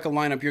that sounds like a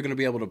lineup you're going to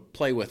be able to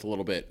play with a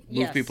little bit,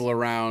 move people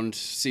around,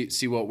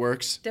 see what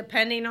works.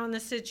 Depending on the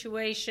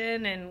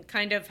situation and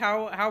kind of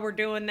how we're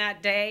doing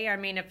that day. I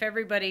mean, if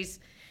everybody's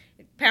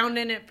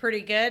pounding it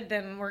pretty good,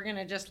 then we're going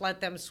to just let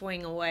them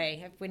swing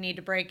away. If we need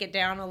to break it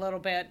down a little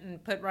bit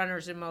and put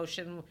runners in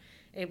motion,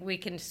 we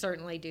can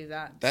certainly do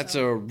that. That's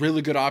a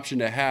really good option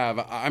to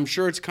have. I'm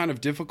sure it's kind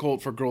of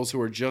difficult for girls who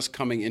are just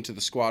coming into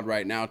the squad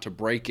right now to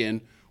break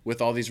in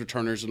with all these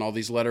returners and all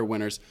these letter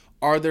winners.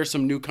 Are there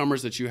some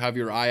newcomers that you have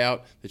your eye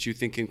out that you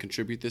think can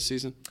contribute this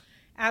season?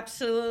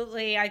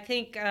 Absolutely. I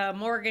think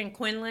Morgan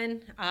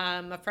Quinlan,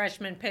 a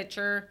freshman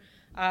pitcher,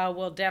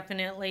 will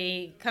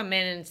definitely come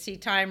in and see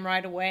time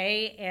right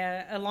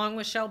away, along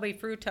with Shelby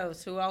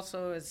Frutos, who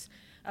also is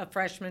a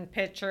freshman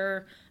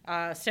pitcher.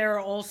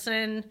 Sarah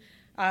Olson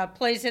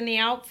plays in the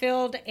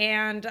outfield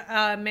and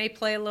may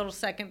play a little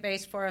second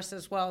base for us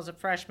as well as a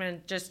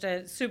freshman. Just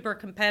a super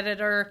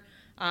competitor,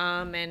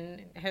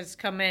 and has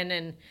come in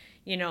and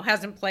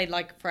hasn't played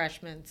like a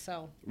freshman.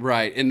 So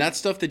right, and that's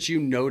stuff that you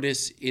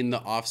notice in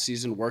the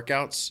off-season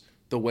workouts,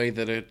 the way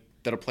that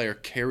a player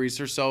carries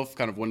herself,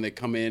 kind of when they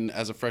come in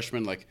as a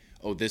freshman, like,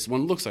 oh, this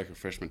one looks like a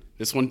freshman,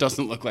 this one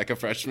doesn't look like a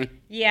freshman.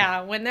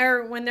 Yeah, when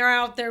they're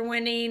out there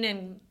winning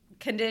and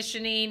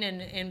conditioning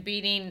and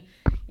beating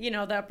the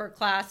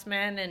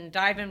upperclassmen and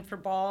diving for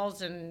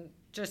balls and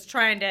just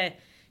trying to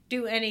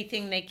do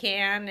anything they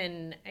can,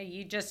 and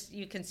you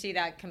can see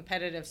that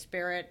competitive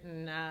spirit,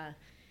 and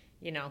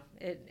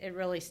it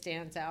really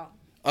stands out.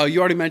 You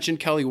already mentioned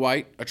Kelly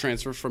White, a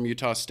transfer from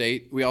Utah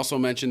State. We also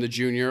mentioned the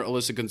junior,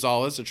 Alyssa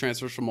Gonzalez, a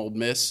transfer from Ole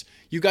Miss.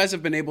 You guys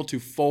have been able to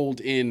fold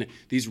in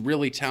these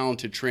really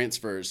talented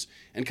transfers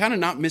and kind of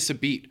not miss a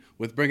beat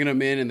with bringing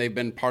them in, and they've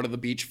been part of the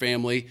Beach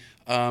family.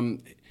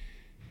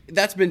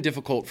 That's been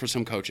difficult for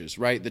some coaches,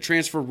 right? The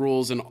transfer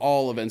rules in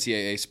all of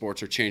NCAA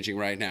sports are changing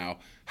right now.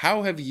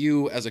 How have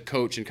you, as a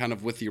coach and kind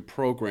of with your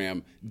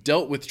program,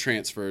 dealt with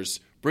transfers,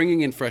 bringing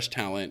in fresh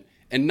talent,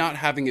 and not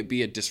having it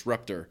be a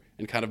disruptor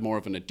and kind of more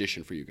of an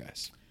addition for you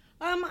guys?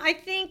 I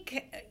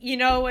think,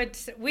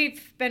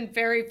 we've been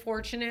very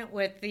fortunate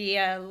with the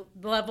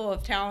level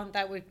of talent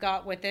that we've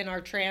got within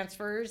our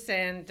transfers.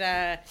 And,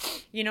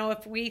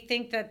 if we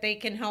think that they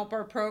can help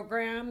our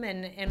program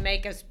and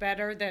make us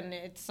better, then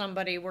it's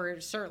somebody we're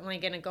certainly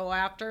going to go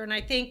after. And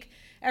I think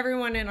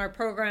everyone in our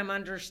program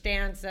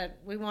understands that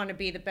we want to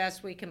be the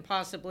best we can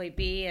possibly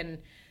be. And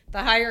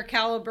the higher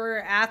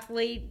caliber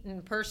athlete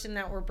and person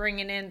that we're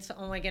bringing in is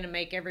only going to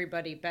make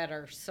everybody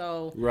better.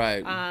 So,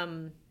 right.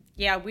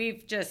 Yeah,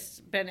 we've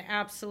just been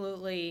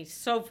absolutely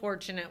so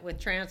fortunate with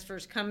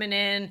transfers coming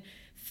in,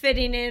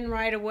 fitting in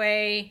right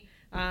away,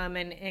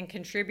 and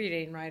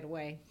contributing right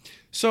away.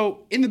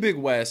 So in the Big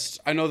West,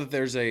 I know that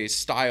there's a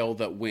style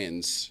that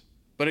wins,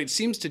 but it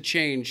seems to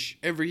change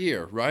every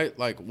year, right?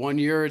 Like one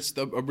year it's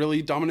a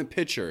really dominant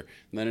pitcher,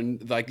 and then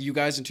like you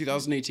guys in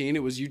 2018,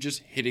 it was you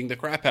just hitting the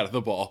crap out of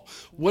the ball.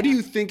 What do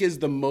you think is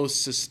the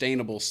most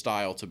sustainable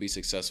style to be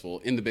successful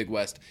in the Big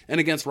West and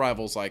against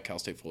rivals like Cal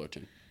State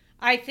Fullerton?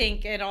 I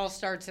think it all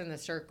starts in the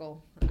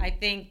circle. I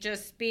think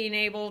just being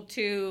able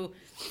to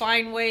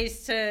find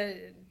ways to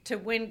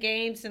win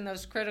games in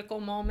those critical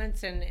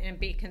moments and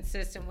be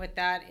consistent with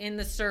that in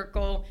the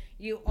circle.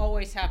 You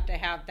always have to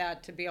have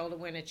that to be able to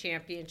win a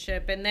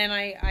championship. And then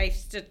I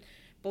still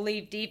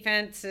believe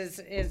defense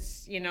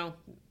is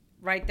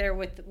right there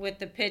with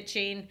the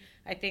pitching.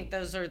 I think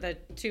those are the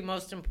two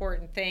most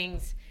important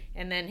things.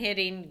 And then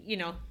hitting,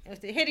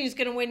 hitting's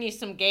going to win you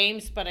some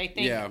games, but I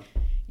think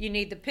you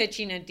need the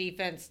pitching and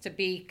defense to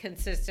be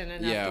consistent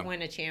enough to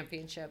win a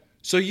championship.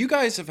 So you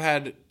guys have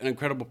had an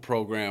incredible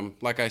program,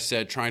 like I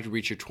said, trying to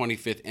reach your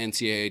 25th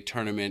NCAA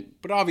tournament,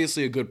 but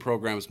obviously a good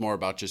program is more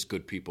about just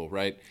good people,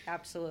 right?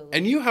 Absolutely.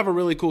 And you have a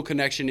really cool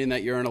connection in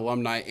that you're an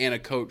alumni and a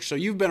coach, so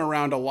you've been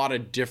around a lot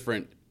of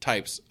different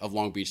types of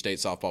Long Beach State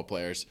softball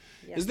players.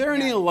 Yes, is there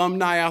any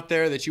alumni out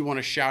there that you want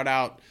to shout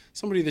out?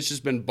 Somebody that's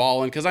just been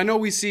balling? Because I know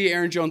we see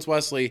Aaron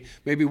Jones-Wesley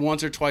maybe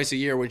once or twice a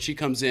year when she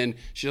comes in.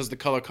 She does the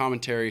color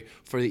commentary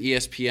for the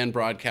ESPN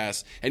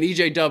broadcast. And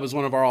EJ Dub is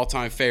one of our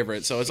all-time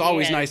favorites, so it's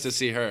always nice to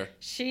see her.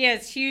 She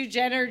has huge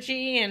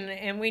energy,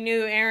 and we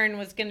knew Aaron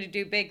was going to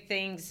do big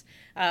things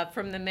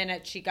from the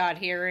minute she got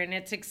here. And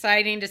it's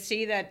exciting to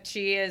see that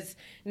she is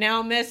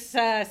now Miss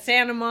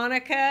Santa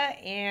Monica.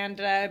 And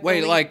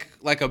wait,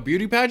 like a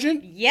beauty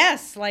pageant?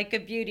 Yes, like a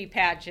beauty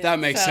pageant. That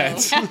makes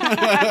sense.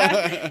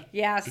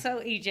 Yeah, so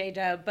EJ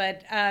Dub.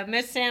 But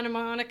Miss Santa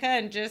Monica,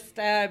 and just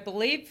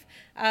believe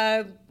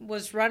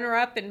was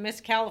runner-up in Miss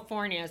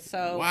California.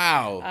 So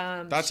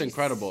wow, that's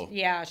incredible.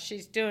 Yeah,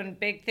 she's doing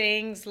big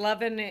things,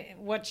 loving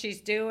what she's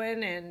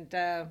doing,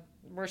 and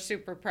we're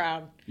super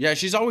proud. Yeah,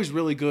 she's always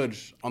really good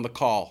on the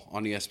call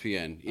on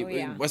ESPN. Oh,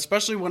 yeah.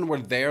 Especially when we're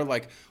there,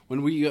 like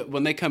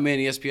when they come in,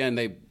 ESPN,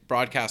 they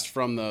broadcast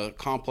from the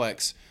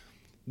complex.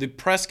 The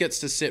press gets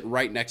to sit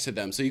right next to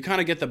them. So you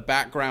kind of get the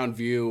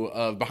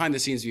behind the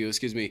scenes view,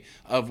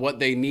 of what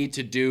they need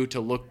to do to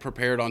look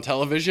prepared on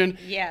television.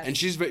 Yes. And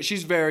she's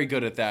very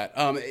good at that.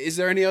 Is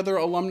there any other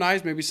alumni,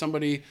 maybe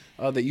somebody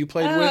that you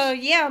played with? Oh,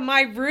 yeah.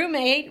 My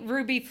roommate,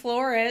 Ruby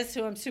Flores,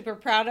 who I'm super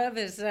proud of,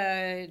 is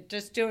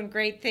just doing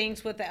great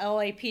things with the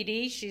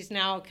LAPD. She's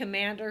now a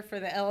commander for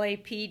the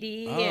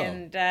LAPD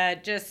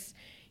and just...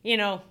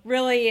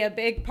 really a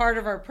big part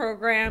of our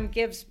program,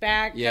 gives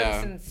back,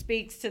 goes and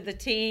speaks to the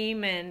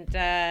team. And,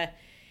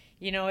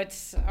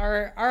 it's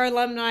our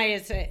alumni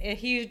is a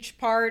huge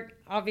part.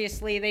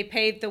 Obviously, they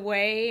paved the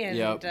way, and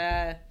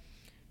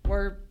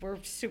we're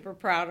super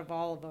proud of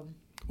all of them.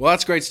 Well,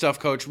 that's great stuff,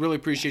 Coach. Really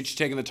appreciate you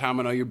taking the time.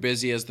 I know you're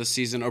busy as the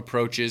season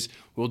approaches.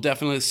 We'll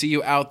definitely see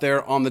you out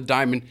there on the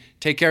diamond.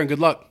 Take care and good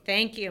luck.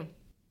 Thank you.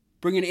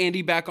 Bringing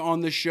Andy back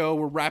on the show.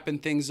 We're wrapping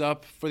things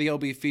up for the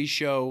LBF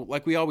show.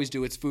 Like we always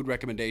do, it's food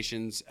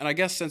recommendations. And I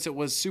guess since it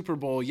was Super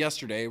Bowl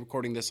yesterday,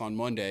 recording this on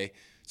Monday,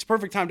 it's a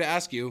perfect time to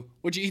ask you,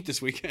 what'd you eat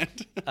this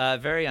weekend?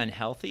 Very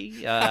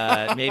unhealthy.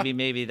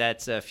 Maybe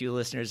that's a few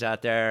listeners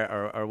out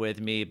there are with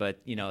me, but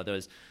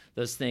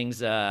those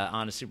things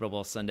on a Super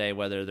Bowl Sunday,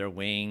 whether they're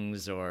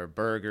wings or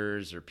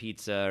burgers or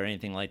pizza or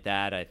anything like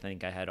that, I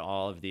think I had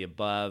all of the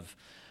above.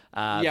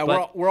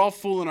 We're all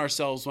fooling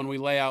ourselves when we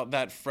lay out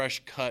that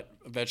fresh cut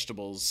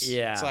vegetables.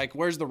 Yeah. It's like,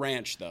 where's the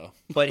ranch, though?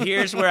 But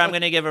here's where I'm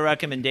going to give a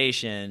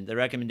recommendation. The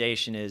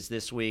recommendation is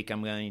this week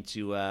I'm going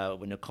to,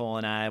 with Nicole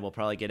and I, we'll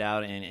probably get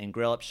out and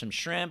grill up some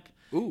shrimp.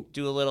 Ooh.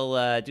 Do a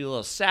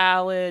little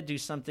salad, do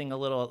something a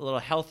little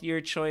healthier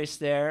choice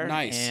there.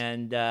 Nice.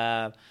 And,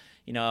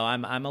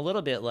 I'm a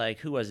little bit like,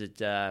 who was it?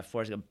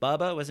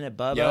 Bubba, wasn't it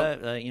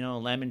Bubba?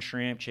 Yep. Lemon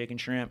shrimp, chicken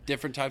shrimp.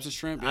 Different types of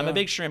shrimp. Yeah. I'm a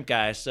big shrimp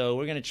guy, so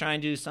we're gonna try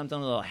and do something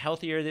a little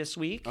healthier this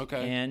week.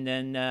 Okay. And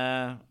then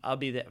I'll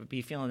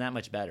be feeling that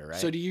much better, right?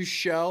 So do you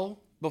shell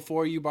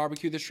before you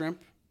barbecue the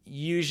shrimp?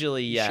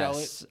 Usually, yes. Shell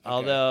it? Okay.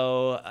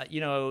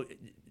 Although,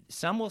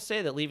 some will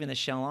say that leaving the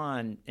shell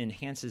on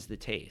enhances the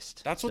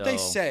taste. That's what they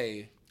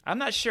say. I'm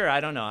not sure.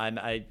 I don't know.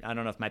 I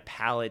don't know if my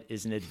palate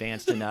isn't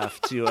advanced enough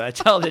to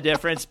tell the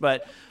difference,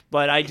 but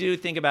I do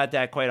think about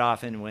that quite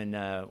often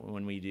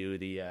when we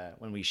do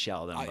when we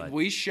shell them.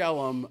 We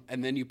shell them,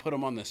 and then you put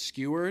them on the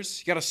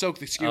skewers. You got to soak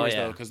the skewers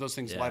though, because those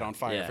things light on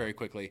fire very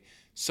quickly.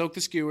 Soak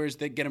the skewers,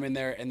 they get them in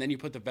there, and then you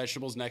put the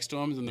vegetables next to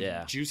them, and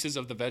the juices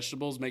of the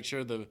vegetables make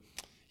sure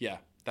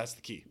that's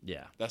the key.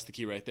 Yeah. That's the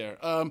key right there.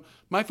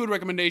 My food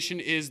recommendation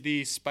is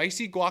the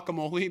spicy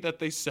guacamole that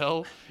they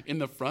sell in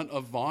the front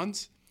of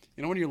Vaughn's.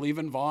 When you're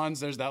leaving Vaughn's,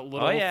 there's that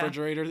little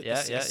refrigerator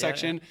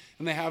section,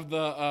 and they have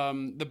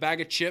the bag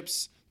of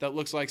chips that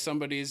looks like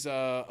somebody's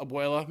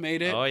abuela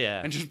made it. Oh,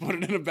 yeah. And just put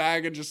it in a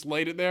bag and just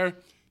laid it there.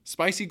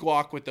 Spicy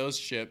guac with those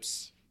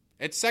chips.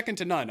 It's second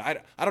to none. I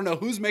don't know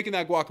who's making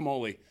that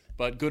guacamole,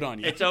 but good on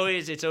you. It's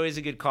always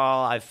a good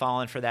call. I've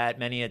fallen for that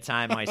many a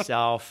time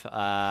myself.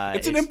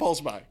 It's an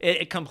impulse buy.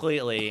 It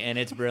completely, and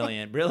it's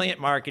brilliant. Brilliant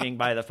marketing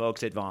by the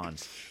folks at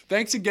Vaughn's.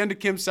 Thanks again to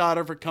Kim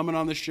Sowder for coming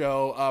on the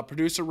show.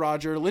 Producer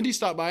Roger. Lindy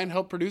stopped by and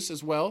helped produce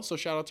as well, so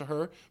shout out to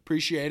her.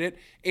 Appreciate it.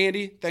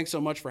 Andy, thanks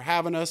so much for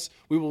having us.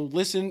 We will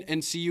listen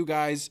and see you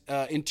guys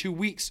in 2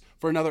 weeks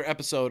for another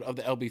episode of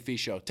the LB Fee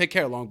Show. Take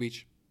care, Long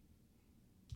Beach.